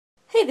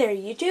Hey there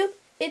YouTube,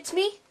 it's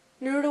me,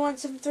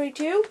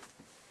 Naruto1732,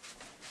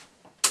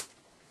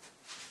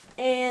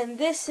 and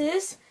this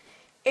is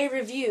a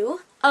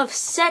review of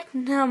set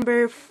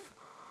number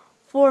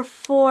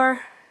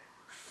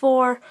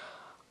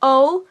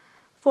 4440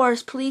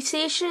 Forest Police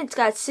Station. It's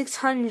got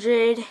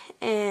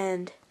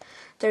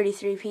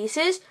 633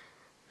 pieces,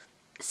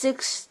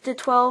 6 to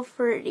 12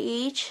 for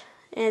each,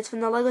 and it's from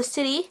the LEGO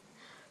City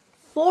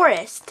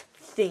Forest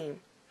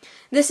theme.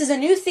 This is a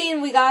new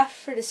theme we got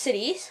for the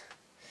cities.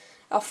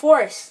 A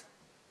forest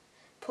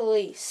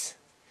police.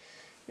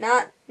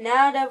 Now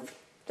that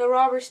the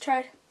robbers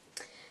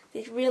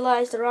they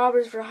realized the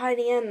robbers were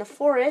hiding in the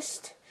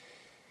forest,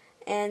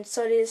 and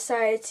so they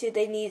decided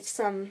they need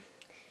some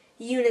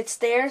units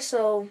there,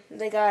 so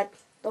they got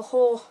the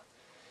whole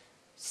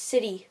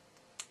city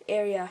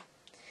area,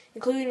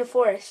 including the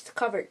forest,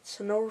 covered,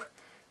 so no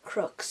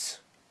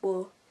crooks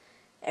will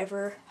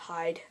ever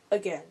hide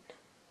again.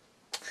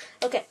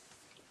 Okay,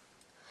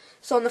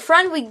 so on the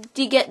front we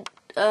got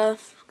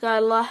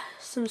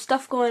some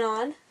stuff going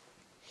on.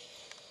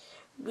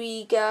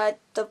 We got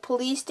the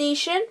police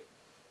station,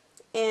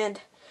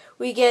 and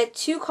we get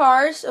 2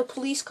 cars, a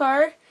police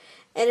car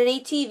and an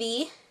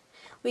ATV.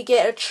 We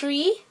get a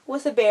tree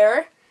with a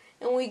bear,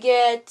 and we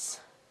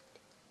get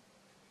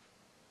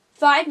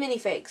 5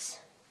 minifigs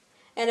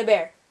and a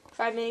bear.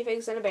 5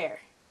 minifigs and a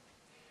bear.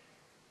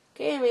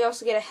 Okay, and we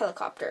also get a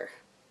helicopter.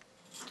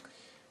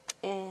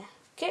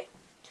 Okay,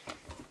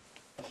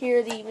 here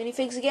are the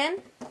minifigs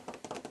again.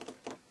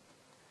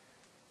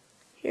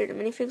 Here are the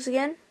minifigs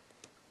again.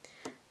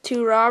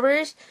 2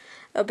 robbers,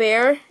 a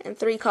bear, and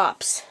 3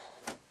 cops.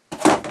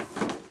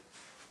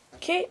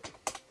 Okay.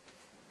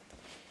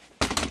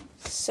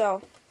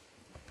 So,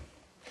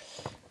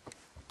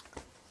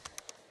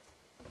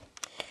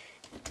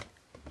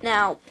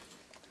 now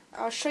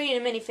I'll show you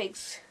the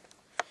minifigs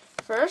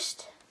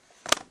first.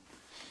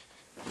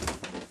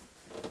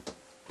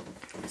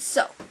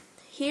 So,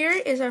 here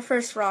is our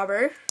first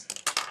robber.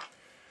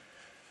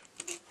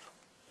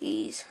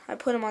 I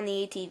put him on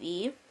the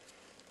ATV.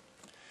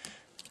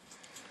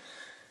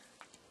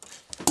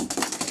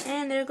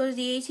 And there goes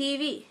the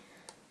ATV.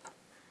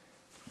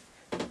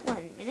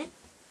 1 minute.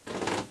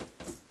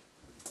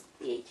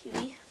 The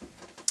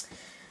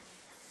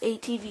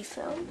ATV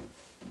fell.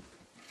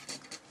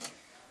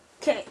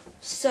 Okay,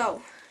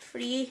 so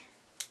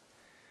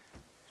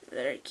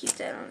better keep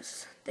that on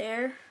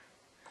there.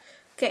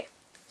 Okay,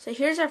 so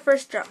here's our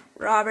first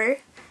robber.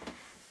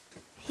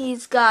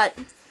 He's got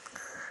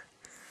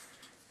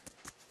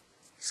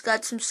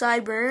some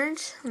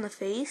sideburns on the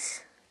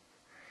face.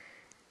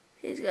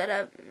 He's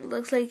got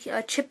looks like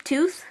a chipped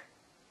tooth.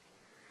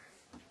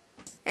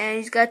 And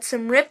he's got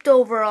some ripped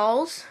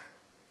overalls.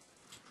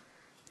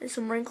 And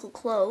some wrinkled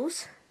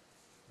clothes.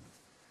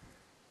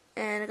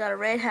 And I got a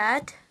red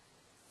hat.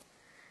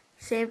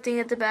 Same thing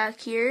at the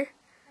back here.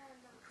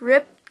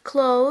 Ripped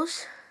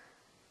clothes.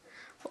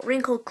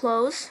 Wrinkled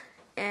clothes.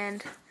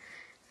 And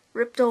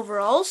ripped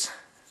overalls.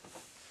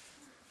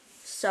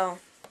 So,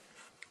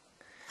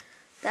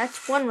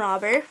 that's one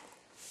robber.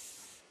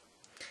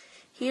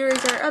 Here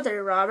is our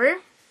other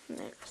robber.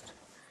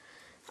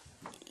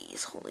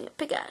 He's holding a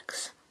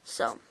pickaxe.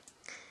 So,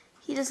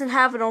 he doesn't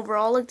have an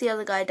overall like the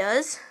other guy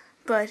does,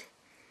 but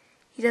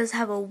he does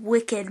have a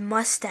wicked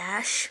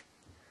mustache.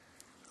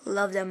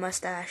 Love that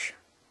mustache.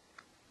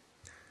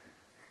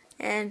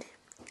 And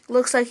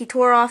looks like he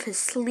tore off his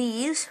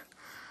sleeves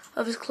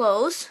of his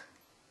clothes.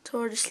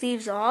 Tore the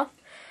sleeves off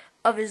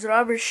of his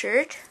rubber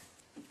shirt.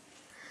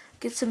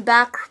 Get some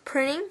back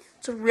printing.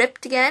 It's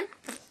ripped again.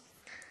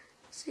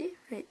 See,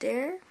 right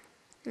there.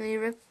 And he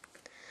ripped.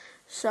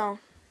 So,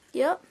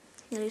 yep.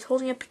 And he's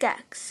holding a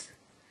pickaxe.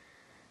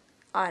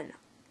 On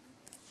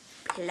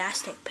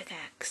plastic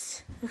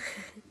pickaxe.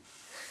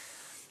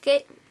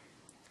 Okay.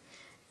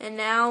 And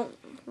now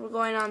we're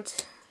going on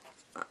to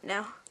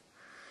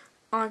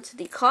onto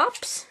the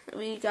cops.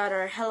 We got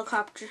our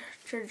helicopter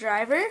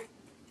driver.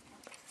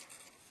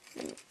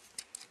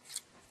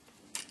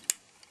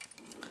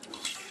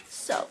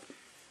 So,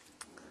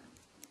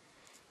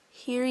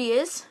 here he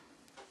is.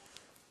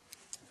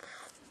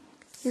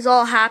 He's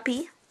all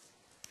happy.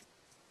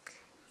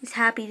 He's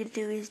happy to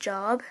do his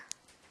job.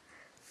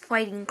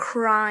 Fighting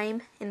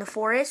crime in the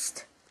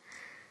forest.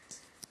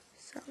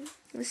 So,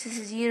 this is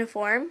his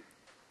uniform.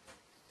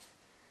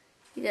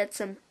 You got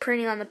some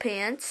printing on the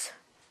pants.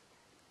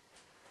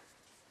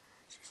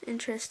 Which is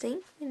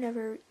interesting.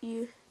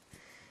 You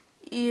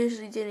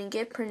usually didn't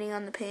get printing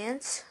on the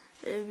pants.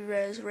 It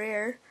was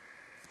rare.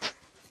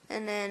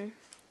 And then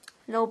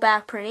no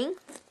back printing.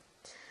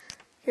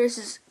 Here's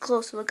his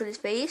closer look at his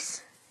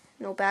face.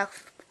 No back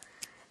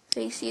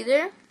face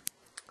either.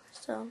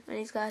 So, and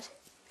he's got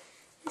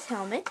his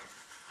helmet.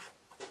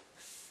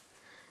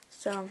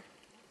 So,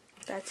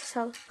 that's his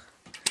helmet.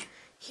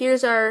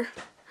 Here's our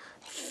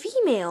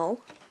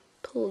female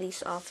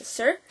police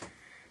officer.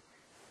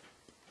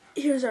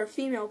 Here's our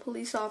female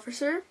police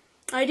officer.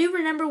 I do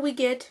remember we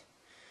got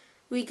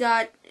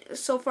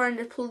so far in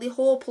the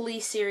whole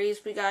police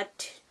series, we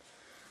got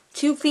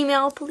 2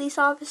 female police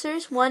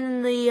officers. One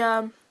in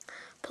the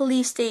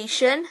police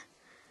station,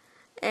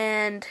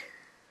 and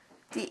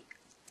the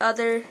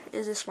other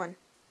is this one.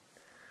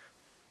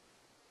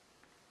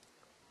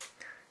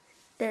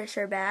 There's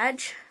her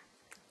badge.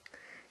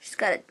 She's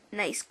got a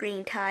nice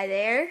green tie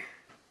there,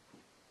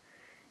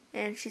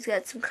 and she's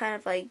got some kind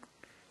of like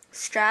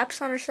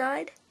straps on her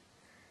side,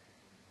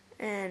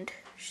 and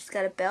she's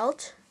got a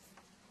belt.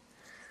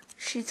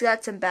 She's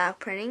got some back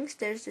printings.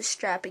 There's the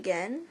strap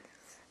again,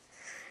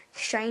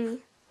 shiny,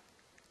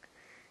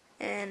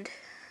 and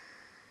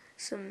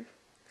some.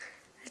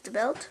 There's the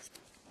belt.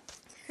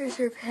 Here's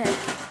her head.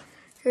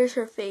 Here's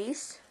her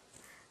face.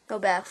 No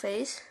back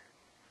face.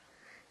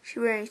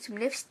 She's wearing some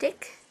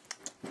lipstick.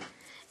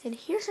 And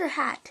here's her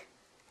hat.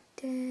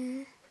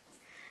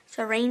 It's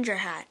a ranger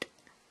hat.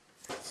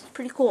 It's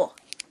pretty cool.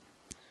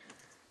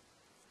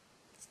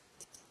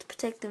 To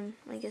protect them,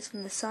 I guess,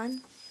 from the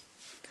sun.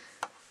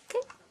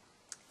 Okay.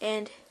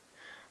 And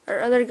our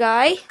other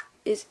guy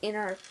is in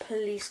our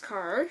police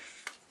car.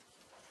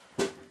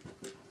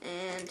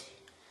 And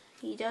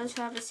he does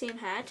have the same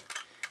hat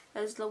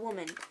as the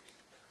woman.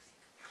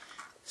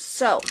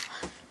 So,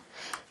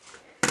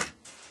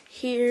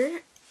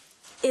 here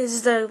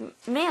is the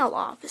male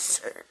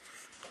officer.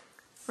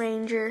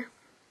 Ranger.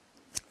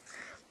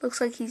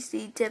 Looks like he's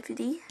the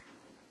deputy.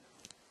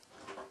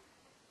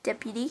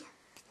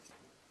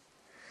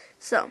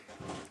 So,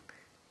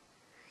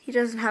 he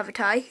doesn't have a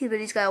tie, but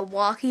he's got a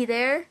walkie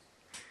there.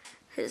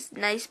 His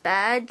nice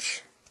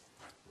badge.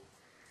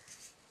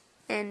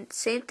 And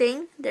same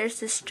thing, there's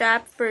the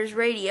strap for his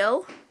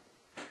radio.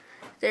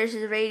 There's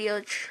his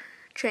radio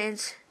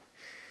transceiver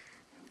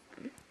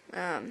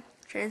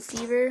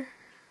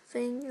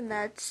thing, and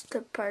that's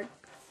the part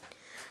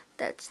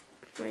that's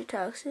where he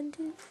talks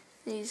into.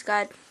 He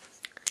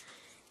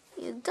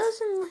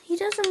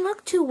doesn't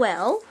look too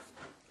well.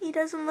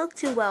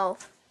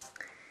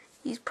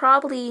 He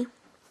probably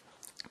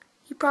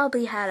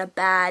had a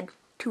bad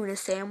tuna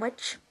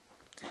sandwich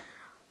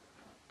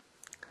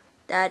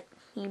that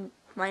he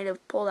might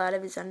have pulled out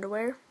of his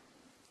underwear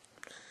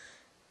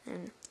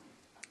and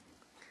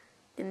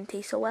didn't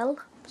taste so well,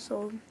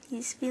 so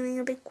he's feeling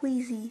a bit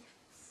queasy.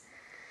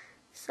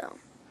 So,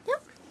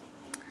 yep.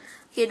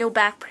 He had no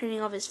back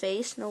printing of his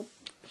face, no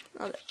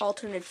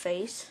alternate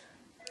face.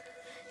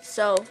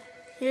 So,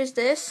 here's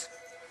this.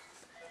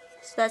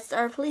 So that's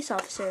our police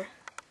officer.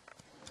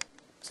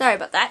 Sorry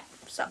about that.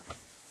 So,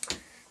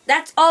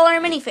 that's all our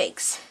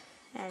minifigs.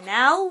 And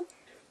now,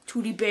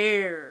 to the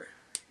bear.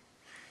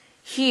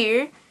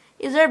 Here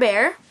is our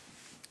bear.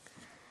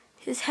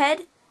 His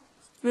head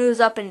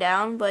moves up and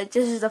down, but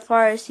this is the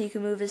farthest he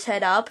can move his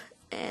head up,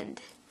 and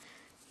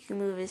he can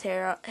move his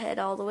head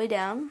all the way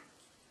down.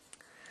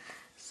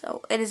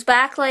 So, and his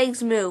back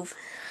legs move,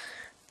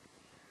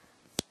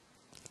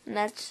 and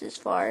that's as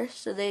far.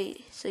 So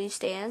he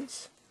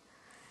stands,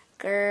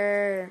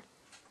 grrr,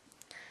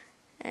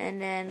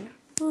 and then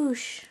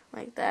whoosh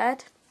like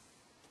that.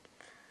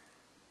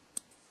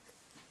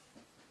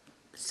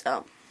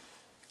 So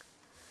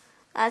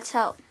that's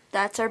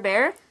our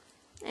bear,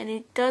 and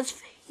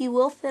he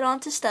will fit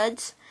onto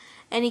studs,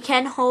 and he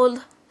can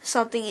hold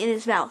something in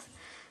his mouth.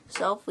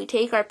 So if we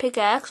take our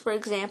pickaxe, for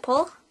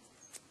example,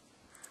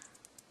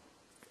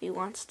 if he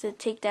wants to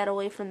take that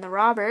away from the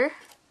robber,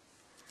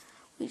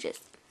 we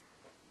just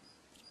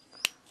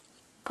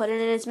put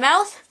it in his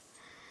mouth,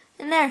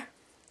 and there.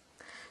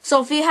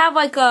 So if you have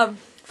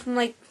from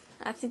I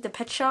think the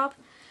pet shop,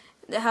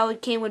 how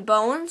it came with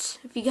bones.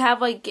 If you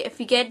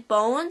get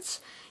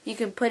bones, you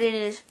can put it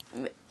in his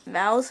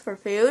mouth for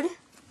food.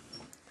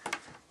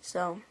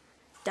 So,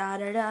 da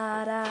da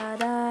da da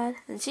da,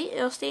 and see,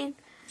 it'll stay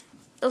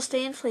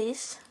in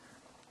place.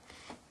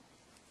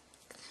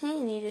 Okay,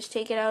 and you just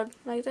take it out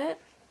like that.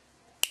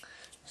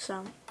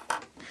 So,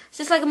 it's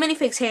just like a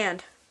minifig's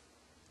hand.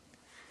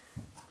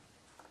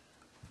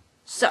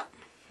 So,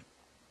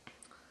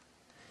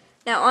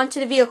 now on to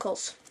the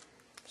vehicles.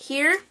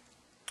 Here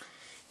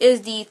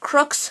is the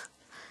Crooks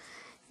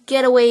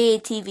Getaway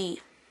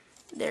ATV.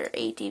 Their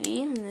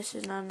ATV, and this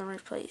is not in the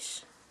right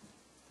place.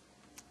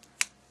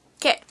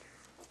 Okay,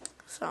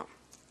 so,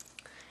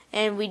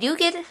 and we do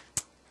get,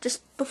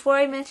 just before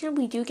I mentioned,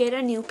 we do get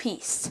a new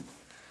piece.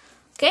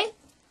 Okay,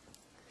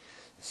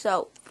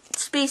 so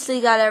it's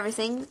basically got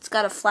everything. It's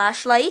got a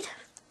flashlight,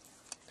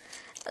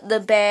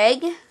 the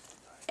bag,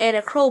 and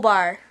a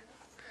crowbar.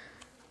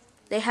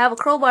 They have a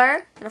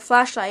crowbar and a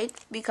flashlight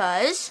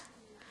because,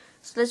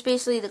 so that's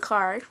basically the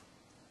car.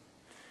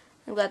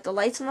 We've got the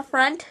lights on the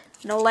front,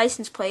 no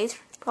license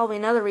plate, probably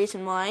another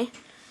reason why.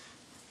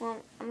 Well,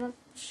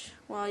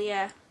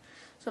 yeah.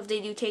 So if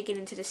they do take it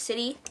into the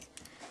city,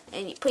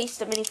 and you place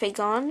the minifig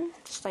on,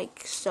 just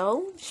like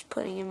so, just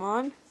putting him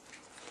on,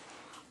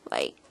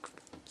 like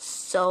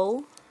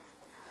so,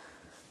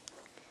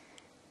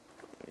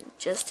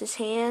 just his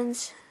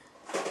hands,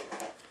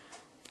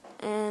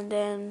 and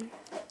then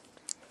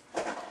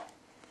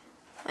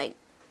like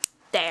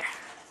there,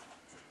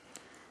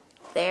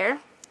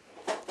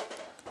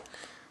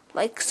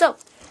 like so,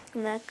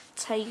 and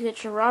that's how you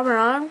get your robber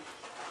on.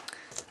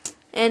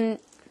 And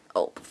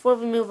before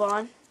we move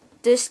on,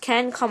 this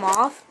can come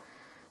off,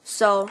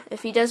 So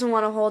if he doesn't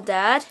want to hold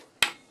that,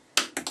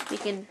 we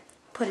can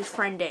put his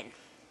friend in.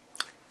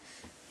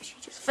 She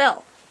just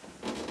fell.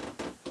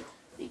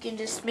 You can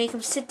just make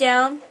him sit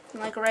down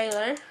like a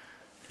regular,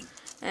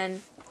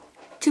 and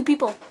 2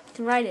 people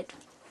can ride it.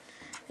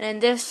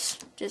 And this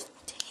just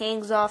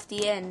hangs off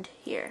the end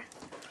here,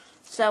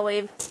 so that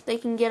way they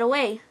can get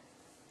away.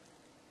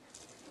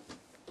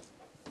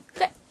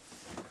 Okay,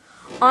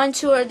 on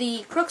to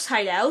the Crooks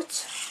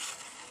hideout,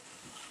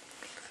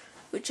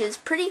 which is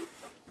pretty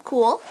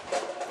cool.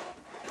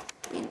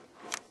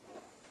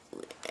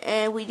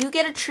 And we do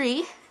get a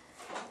tree.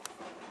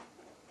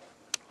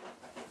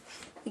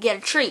 We get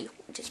a tree,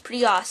 which is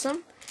pretty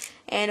awesome.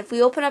 And if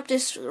we open up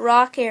this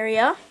rock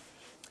area,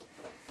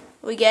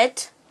 we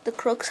get the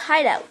Crooks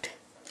hideout.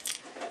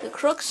 The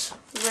Crooks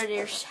where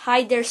they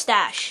hide their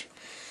stash.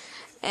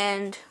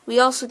 And we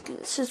also,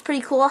 this is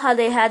pretty cool how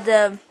they had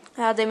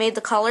how they made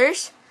the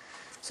colors.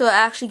 So it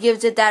actually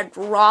gives it that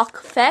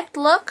rock effect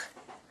look.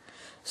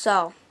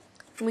 So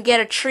we get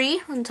a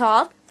tree on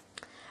top.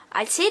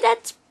 I'd say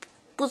that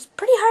was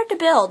pretty hard to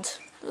build.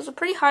 It was a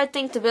pretty hard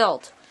thing to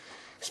build,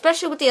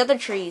 especially with the other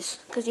trees,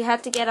 because you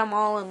had to get them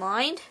all in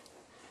line.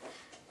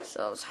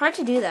 So it's hard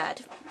to do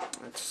that.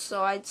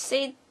 So I'd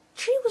say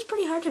tree was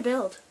pretty hard to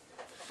build.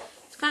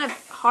 It's kind of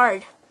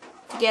hard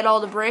to get all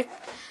the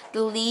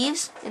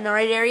leaves in the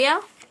right area.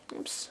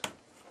 Oops.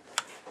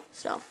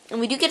 So, and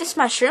we do get this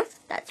mushroom.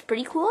 That's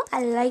pretty cool.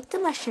 I like the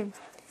mushroom.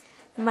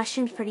 The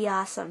mushroom's pretty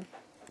awesome.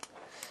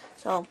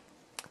 So,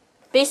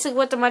 basically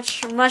what the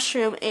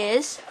mushroom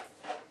is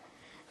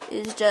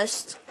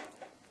just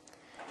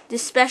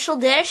this special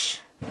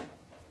dish,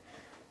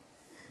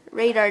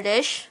 radar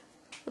dish,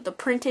 with the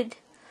printed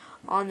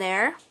on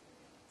there,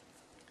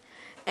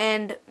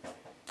 and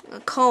a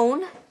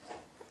cone,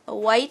 a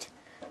white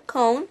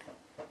cone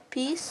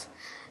piece,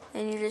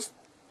 and you just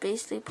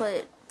basically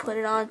put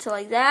it onto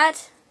like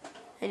that,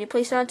 and you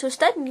place it onto a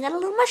stud, and you got a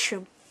little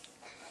mushroom.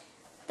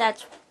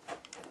 That's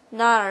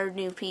not our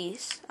new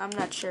piece. I'm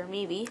not sure.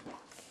 Maybe.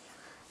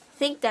 I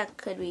think that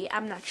could be.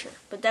 I'm not sure.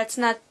 But that's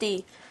not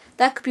the.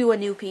 That could be a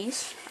new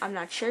piece. I'm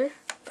not sure.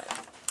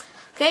 But,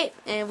 okay,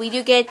 and we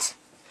get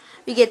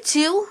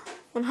 2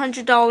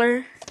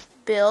 $100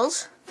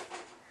 bills,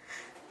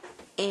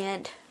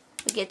 and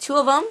we get 2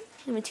 of them,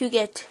 and we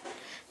get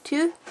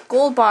 2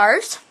 gold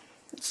bars.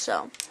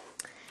 So,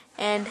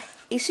 and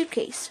a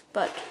suitcase,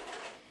 but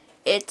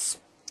it's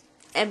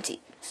empty,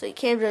 so you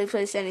can't really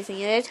place anything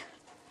in it.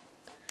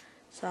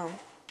 So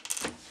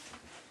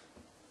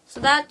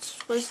that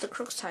was the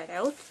Crooks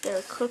hideout.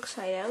 The Crooks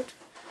hideout.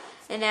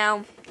 And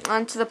now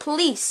on to the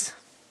police.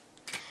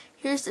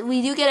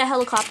 We do get a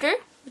helicopter,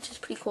 which is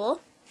pretty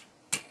cool.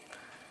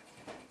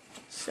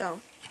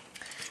 So,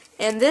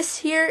 and this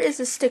here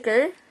is a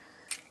sticker.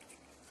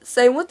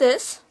 Same with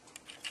this,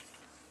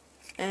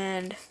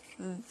 and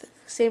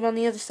same on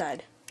the other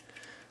side.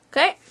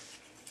 Okay,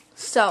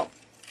 so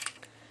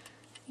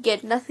you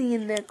get nothing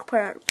in the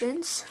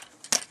compartments.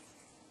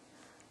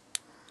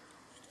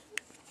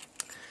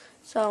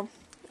 So,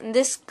 and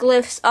this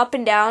glyphs up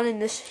and down,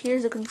 and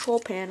here's the control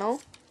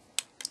panel.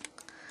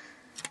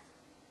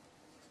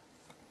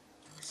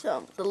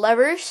 So the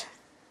levers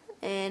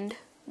and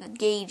the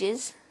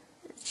gauges,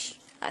 which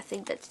I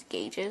think that's the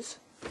gauges.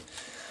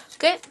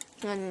 Okay,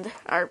 and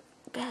our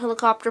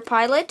helicopter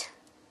pilot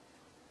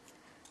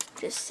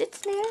just sits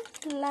there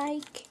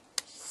like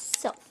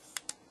so.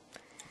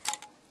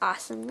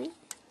 Awesomely,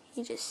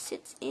 he just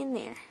sits in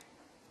there,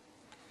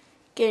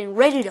 getting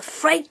ready to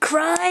fight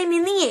crime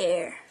in the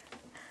air.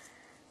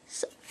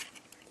 So,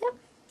 yep.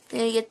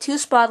 And you get 2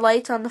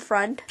 spotlights on the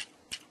front.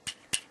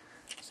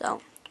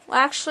 So, well,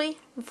 actually,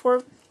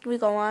 before we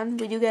go on,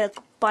 we do get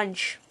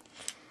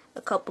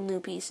a couple new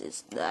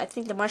pieces. I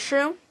think the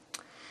mushroom,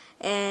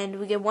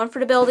 and we get 1 for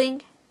the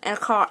building and a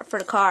car for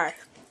the car.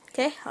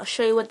 Okay, I'll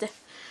show you what the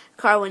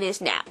car one is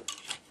now.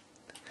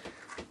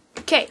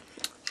 Okay,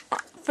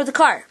 for the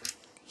car,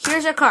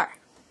 here's our car.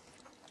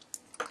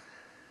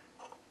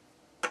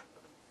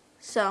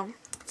 So,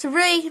 it's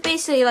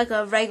basically like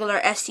a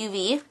regular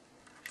SUV.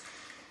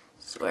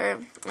 Where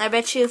I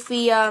bet you if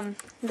we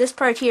this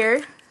part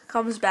here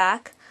comes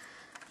back,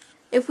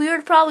 if we were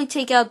to probably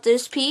take out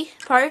this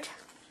part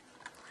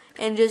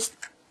and just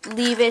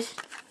leave it,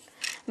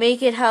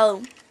 make it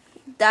how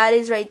that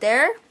is right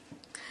there,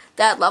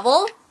 that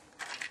level,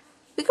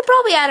 we could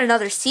probably add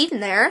another seat in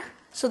there.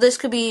 So this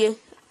could be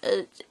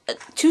a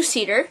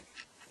 2-seater.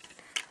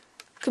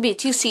 Could be a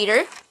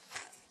 2-seater.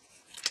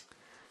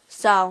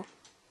 So,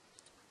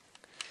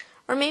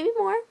 or maybe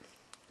more,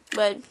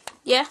 but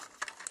yeah.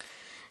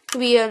 Could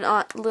be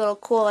a little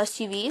cool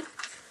SUV.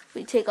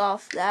 We take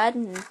off that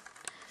and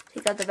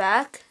take out the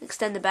back,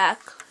 extend the back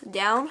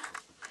down.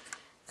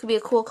 Could be a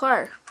cool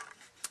car,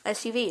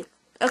 SUV.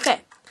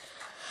 Okay.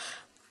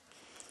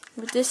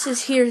 But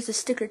here's the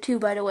sticker too,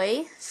 by the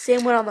way.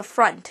 Same one on the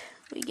front.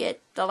 We get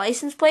the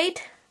license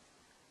plate,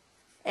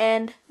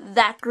 and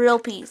that grill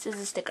piece is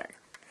a sticker.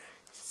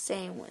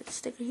 Same with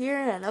sticker here,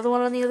 and another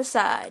one on the other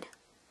side.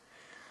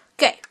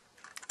 Okay.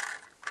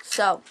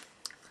 So,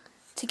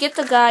 to get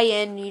the guy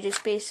in, you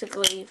just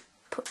basically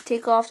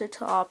take off the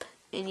top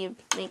and you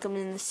make him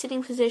in the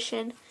sitting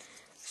position,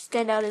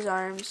 extend out his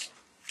arms,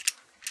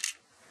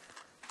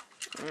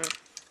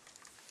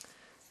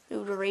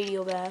 move the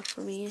radio back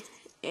for me,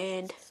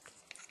 and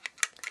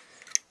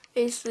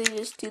basically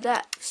just do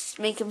that. Just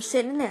make him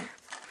sit in there.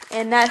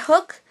 And that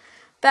hook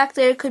back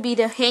there could be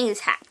to hang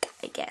his hat,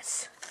 I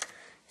guess.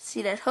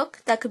 See that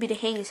hook? That could be to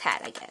hang his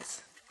hat, I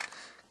guess.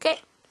 Okay.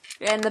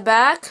 And the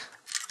back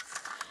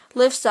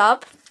lifts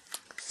up.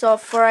 So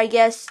for, I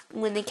guess,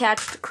 when they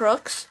catch the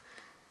crooks,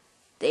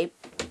 let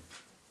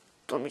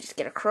me just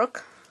get a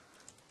crook.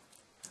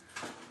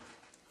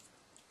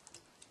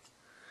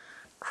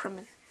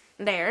 Criminal.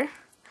 There.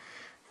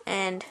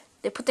 And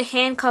they put the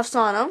handcuffs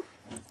on him.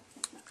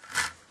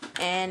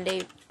 And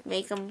they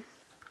make him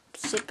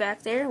sit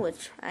back there,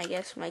 which I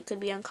guess could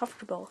be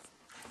uncomfortable.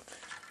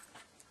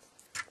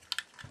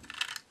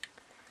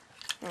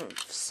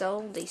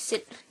 So they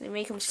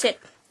make him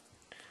sit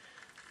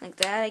like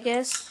that, I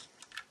guess.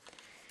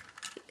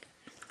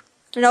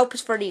 Nope,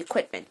 it's for the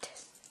equipment,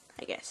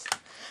 I guess.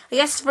 I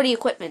guess it's for the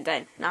equipment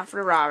then, not for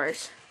the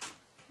robbers.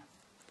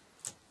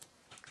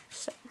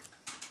 So,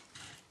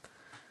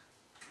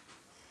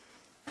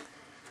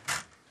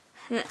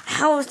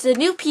 how the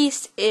new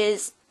piece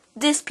is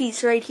this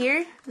piece right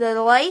here. The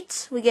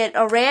lights, we get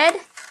a red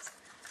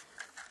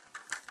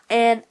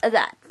and a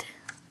that.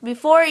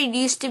 Before it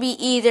used to be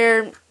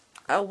either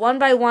a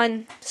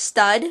 1x1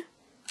 stud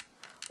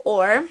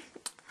or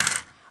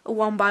a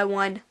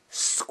 1x1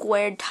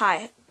 squared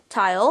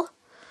tile,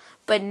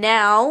 but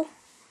now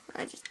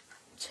let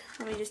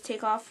me just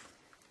take off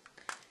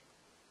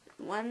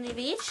one of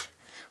each.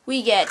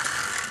 We get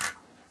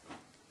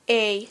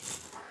a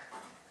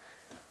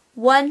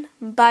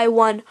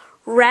 1x1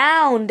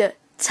 round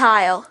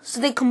tile.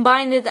 So they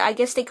combined it. I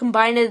guess they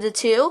combined the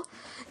two,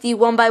 the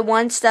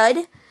 1x1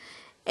 stud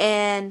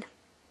and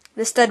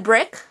the stud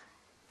brick,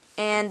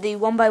 and the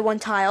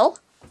 1x1 tile,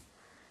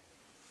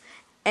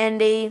 and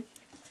the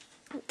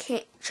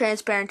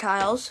transparent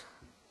tiles,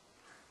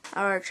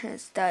 or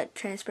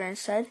transparent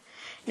stud. And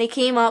they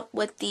came up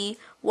with the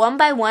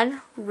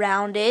 1x1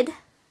 rounded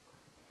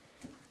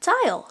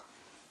tile.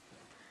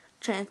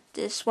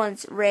 This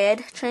one's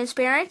red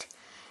transparent,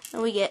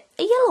 and we get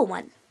a yellow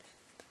one.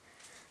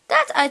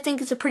 That, I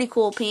think, is a pretty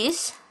cool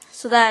piece.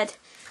 So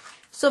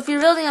if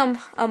you're building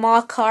a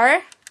mock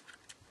car,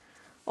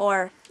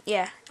 a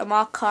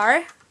mock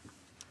car,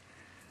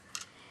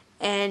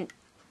 and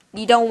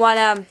you don't want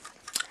to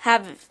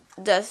have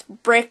the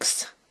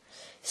bricks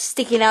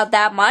sticking out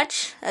that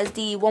much as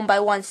the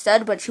 1x1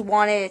 stud, but you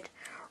want it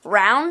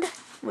round,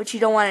 which you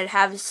don't want it to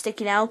have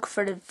sticking out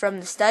from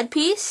the stud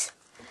piece.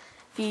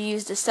 If you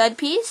use the stud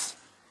piece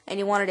and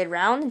you wanted it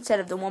round instead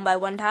of the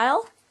 1x1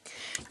 tile,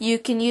 you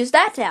can use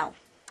that now.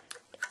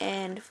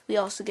 And we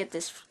also get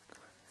the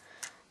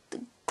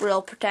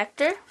grill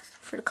protector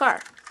for the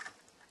car.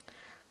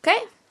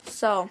 Okay,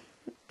 so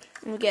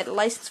we get a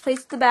license plate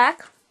at the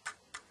back.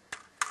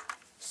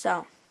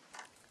 So,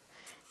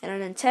 and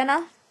an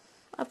antenna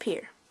up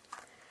here.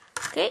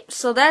 Okay,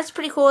 so that's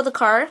pretty cool, the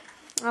car.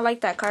 I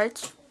like that car.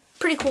 It's a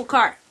pretty cool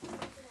car.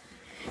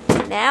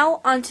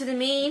 Now, onto the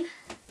main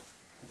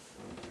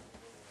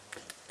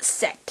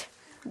set.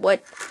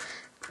 What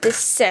this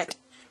set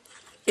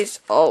is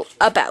all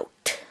about.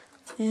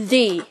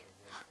 The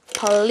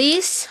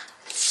police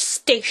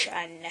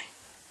station.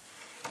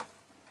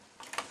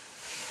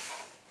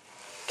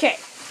 Okay.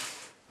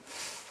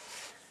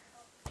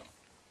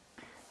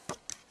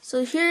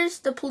 So here's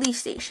the police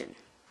station.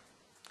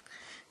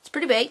 It's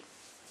pretty big.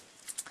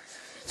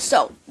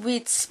 So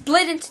we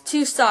split into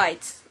two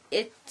sides.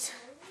 It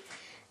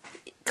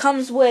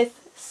comes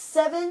with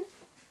 6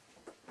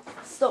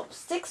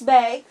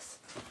 bags.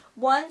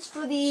 One's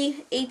for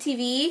the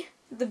ATV,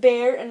 the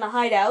bear, and the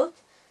hideout.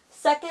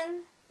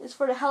 Second is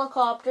for the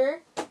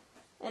helicopter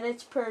and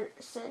its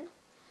person.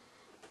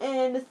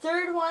 And the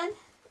third one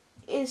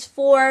is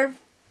for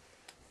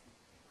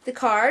the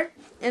car.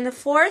 And the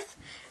fourth,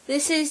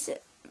 this is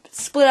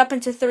split up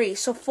into 3.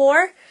 So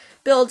 4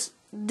 builds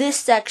this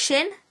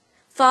section,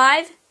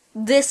 5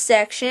 this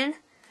section,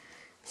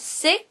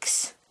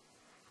 6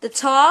 the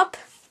top,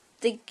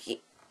 the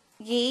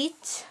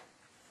gate,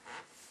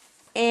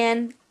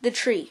 and the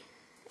tree,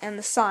 and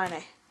the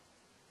sign.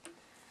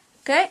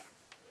 Okay?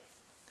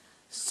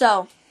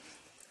 So,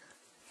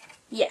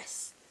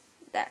 yes,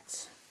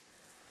 that's.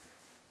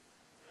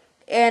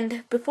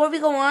 And before we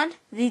go on,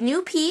 the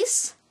new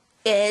piece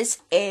is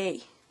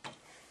a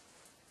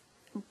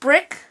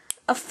brick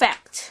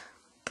effect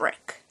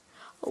brick.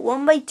 A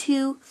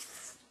 1x2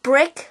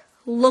 brick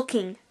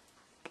looking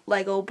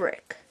Lego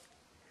brick.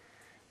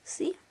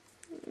 See?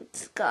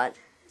 It's kind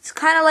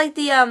of like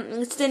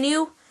it's the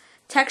new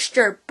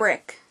texture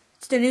brick.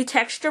 It's the new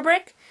texture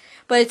brick,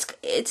 but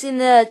it's in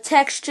the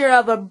texture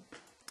of a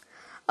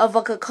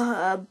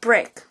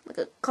brick, like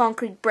a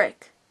concrete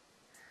brick.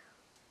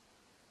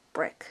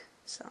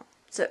 So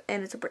it's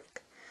a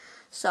brick.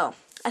 So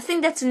I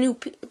think that's a new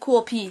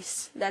cool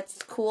piece.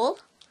 That's cool.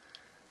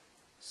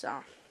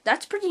 So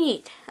that's pretty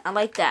neat. I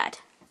like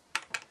that.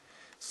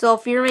 So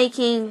if you're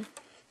making,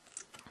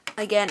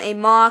 again, a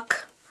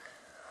mock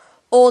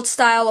old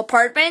style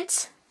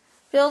apartment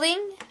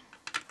building,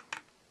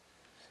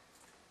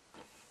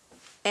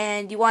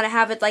 and you want to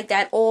have it like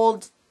that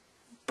old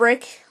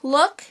brick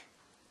look,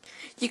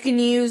 you can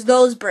use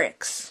those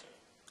bricks,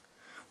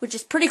 which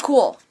is pretty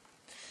cool.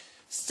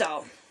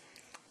 So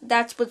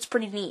that's what's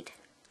pretty neat.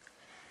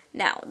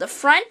 Now the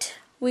front,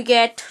 we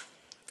get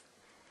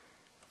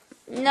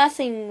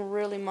nothing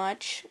really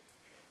much.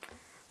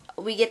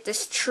 We get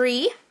this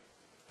tree.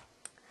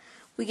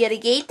 We get a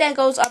gate that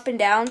goes up and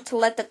down to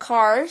let the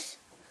cars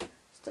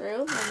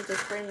through. Let me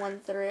just bring one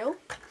through.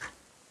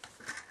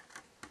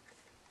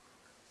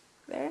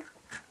 There.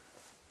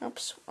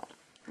 Oops.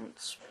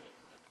 Oops.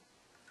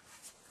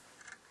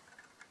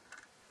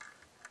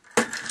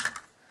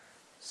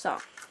 So,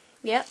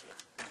 yep.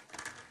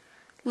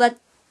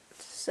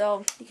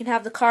 So you can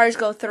have the cars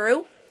go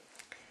through.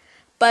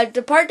 But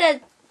the part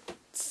that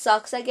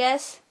sucks, I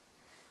guess,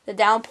 the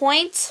down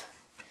points,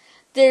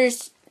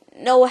 there's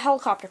no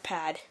helicopter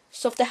pad.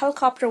 So if the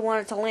helicopter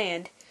wanted to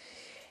land,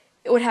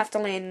 it would have to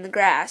land in the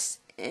grass,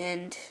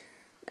 and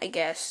I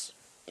guess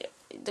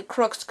the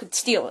crooks could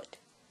steal it.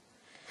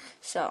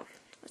 So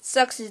what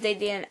sucks is they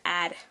didn't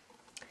add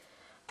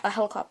a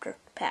helicopter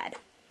pad.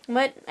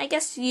 But I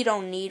guess you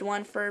don't need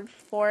one for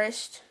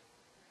Forest.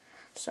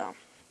 So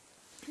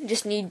you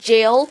just need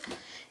jail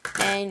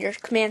and your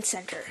command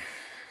center.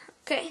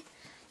 Okay,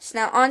 so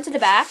now on to the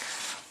back.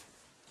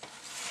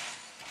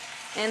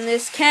 And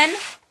this can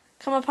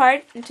come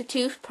apart into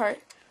two parts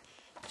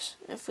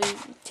if we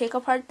take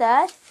apart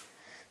that.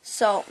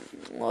 So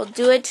we'll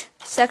do it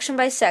section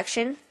by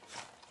section.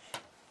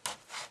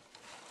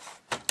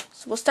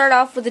 So we'll start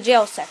off with the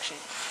jail section.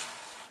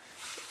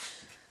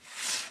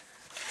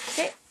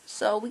 Okay,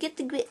 so we get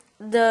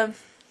the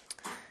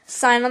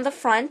sign on the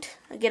front.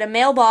 I get a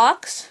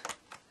mailbox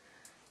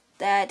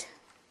that's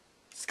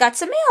got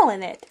some mail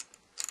in it.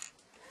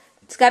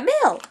 It's got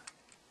mail.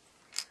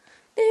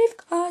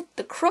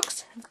 The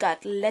crooks have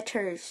got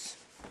letters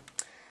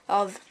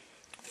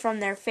from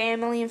their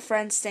family and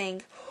friends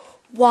saying,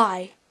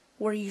 why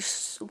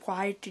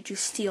did you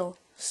steal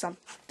some,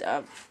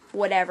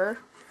 whatever,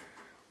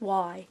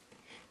 why?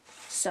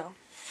 So,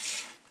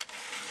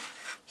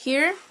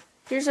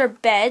 here's our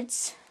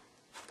beds.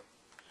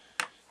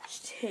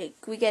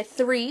 We get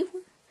 3,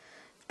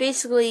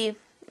 basically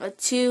a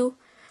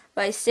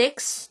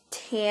 2x6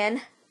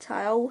 tan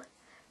tile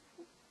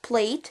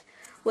plate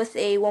with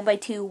a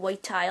 1x2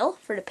 white tile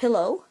for the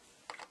pillow.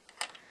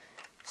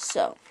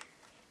 So,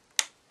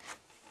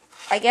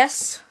 I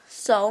guess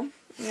so.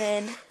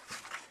 And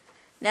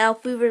now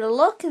if we were to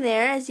look in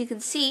there, as you can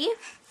see,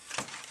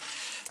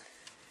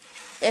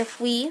 if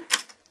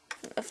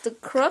the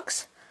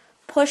crooks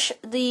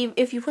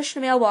if you push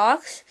the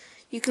mailbox,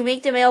 you can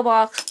make the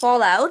mailbox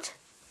fall out,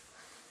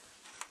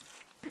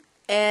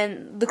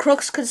 and the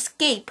crooks could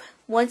escape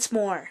once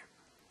more,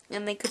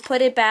 and they could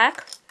put it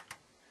back.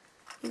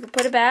 You can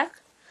put it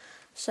back,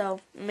 so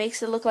it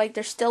makes it look like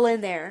they're still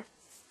in there.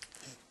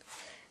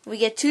 We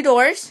get 2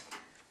 doors,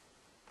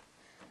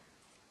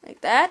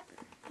 like that.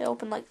 They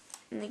open and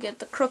you get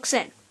the crooks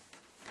in.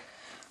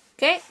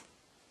 Okay,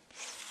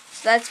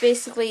 so that's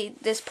basically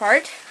this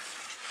part.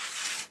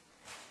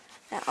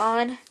 Now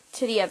on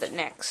to the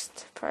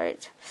next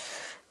part,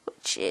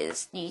 which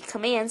is the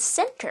command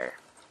center.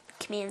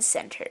 Command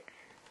center.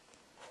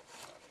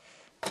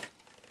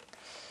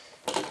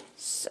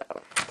 So,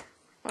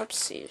 let's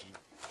see.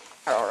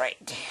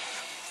 Alright.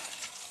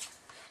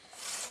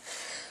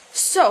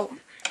 So,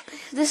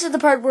 this is the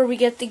part where we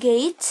get the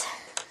gate.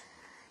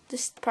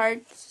 This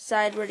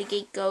side where the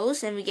gate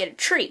goes, and we get a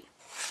tree.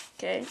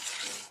 Okay.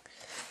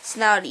 So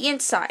now the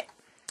inside.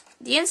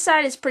 The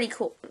inside is pretty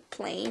cool,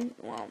 plain.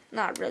 Well,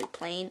 not really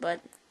plain,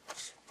 but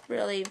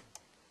really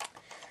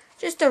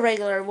just a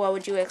regular. What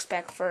would you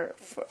expect for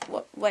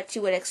what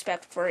you would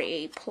expect for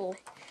a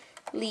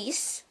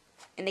police?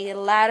 And they get a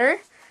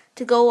ladder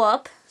to go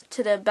up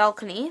to the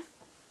balcony.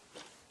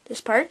 This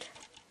part,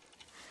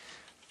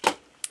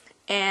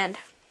 and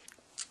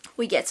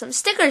we get some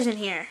stickers in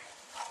here.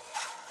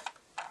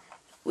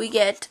 We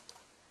get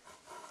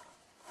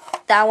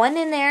that one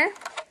in there.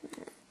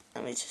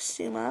 Let me just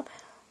zoom up.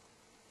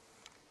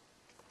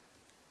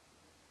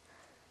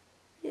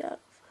 Yeah.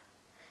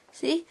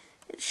 See?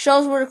 It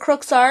shows where the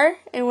crooks are,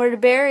 and where the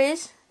bear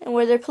is, and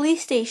where their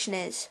police station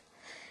is,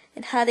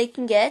 and how they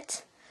can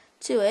get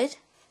to it.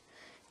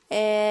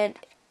 And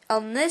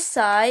on this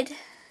side,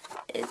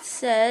 it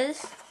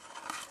says,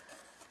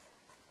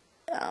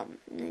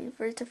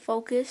 for it to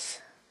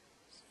focus.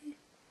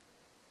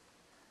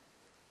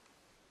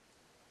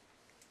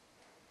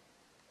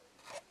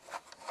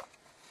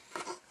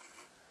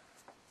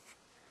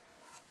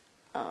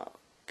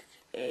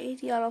 Okay,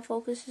 the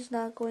autofocus is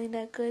not going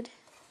that good.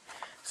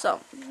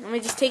 So, let me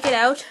just take it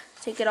out,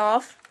 take it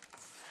off,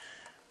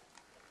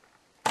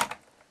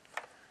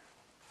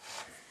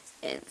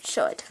 and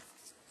show it.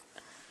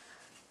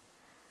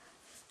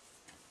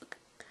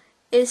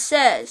 It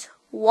says,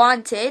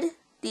 wanted,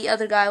 the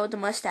other guy with the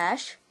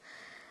mustache,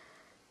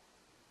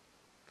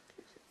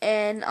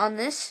 And on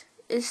this,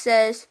 it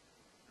says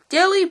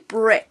Daily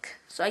Brick.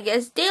 So I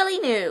guess daily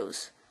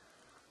news.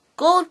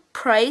 Gold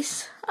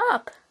price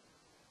up.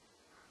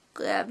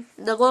 The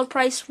gold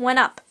price went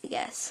up, I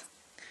guess.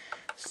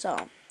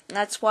 So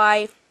that's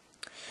why,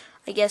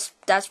 I guess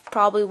that's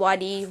probably why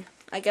the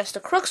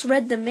crooks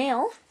read the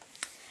mail,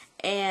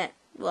 and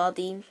well,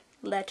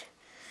 let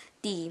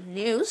the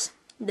news,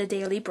 the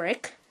Daily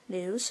Brick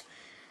news,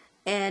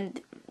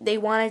 and they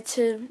wanted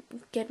to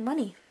get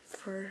money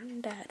for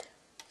that.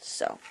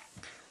 So,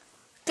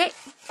 okay,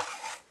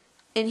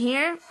 in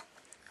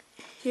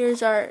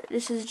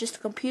this is just a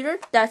computer.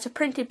 That's a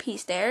printed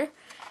piece there,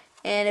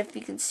 and if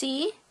you can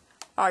see,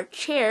 our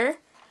chair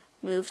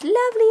moves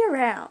lovely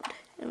around.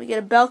 And we get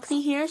a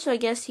balcony here, so I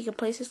guess he can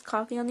place his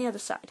coffee on the other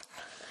side.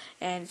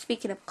 And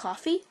speaking of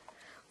coffee,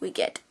 we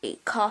get a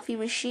coffee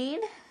machine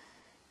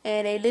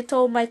and a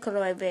little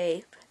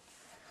microwave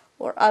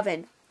or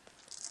oven.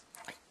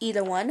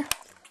 Either one.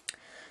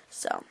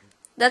 So,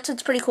 that's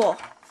what's pretty cool.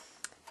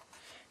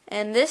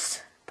 And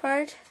this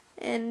part,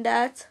 and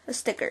that's a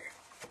sticker.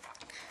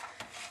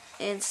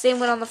 And same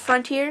one on the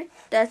front here,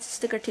 that's a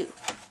sticker too.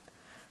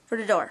 For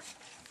the door.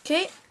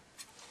 Okay?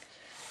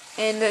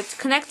 And to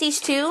connect these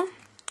two,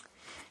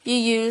 you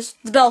use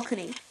the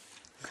balcony.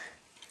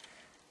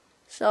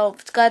 So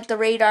it's got the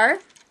radar,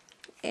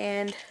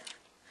 and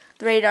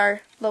the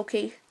radar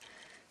locates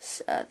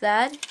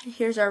that.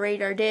 Here's our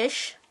radar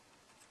dish.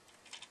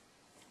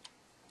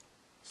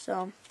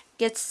 So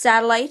gets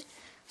satellite.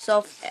 So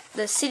if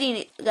the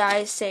city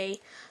guys say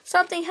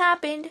something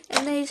happened,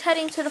 and then he's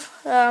heading to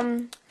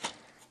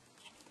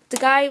the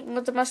guy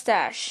with the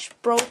mustache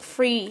broke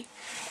free,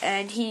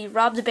 and he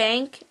robbed the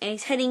bank, and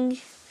he's heading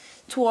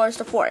towards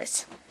the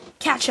forest.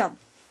 Catch him.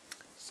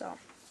 So,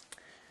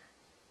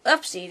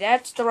 oopsie,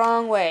 that's the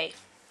wrong way.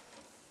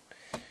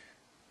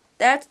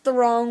 That's the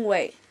wrong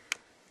way.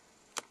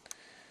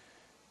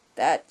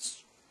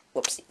 That's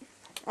whoopsie.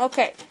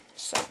 Okay,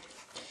 so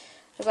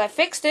as I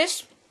fix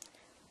this,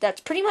 that's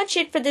pretty much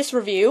it for this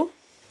review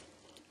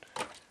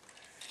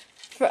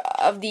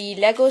of the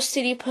Lego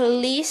City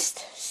Police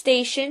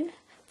Station,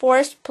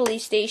 Forest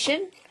Police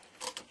Station.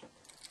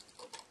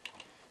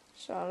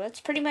 So that's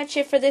pretty much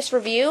it for this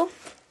review.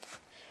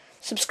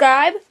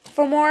 Subscribe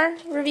for more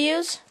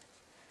reviews.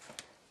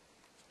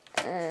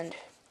 And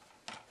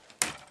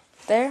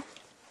there.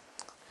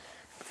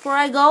 Before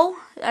I go,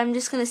 I'm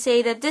just going to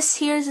say that this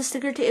here is a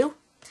sticker too.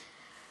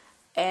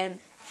 And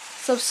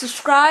so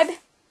subscribe,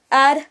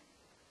 add,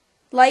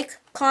 like,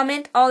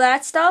 comment, all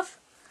that stuff.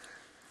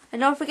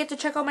 And don't forget to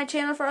check out my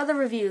channel for other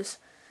reviews.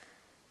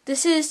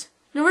 This is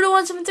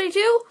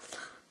Naruto1732.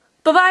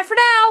 Bye-bye for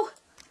now.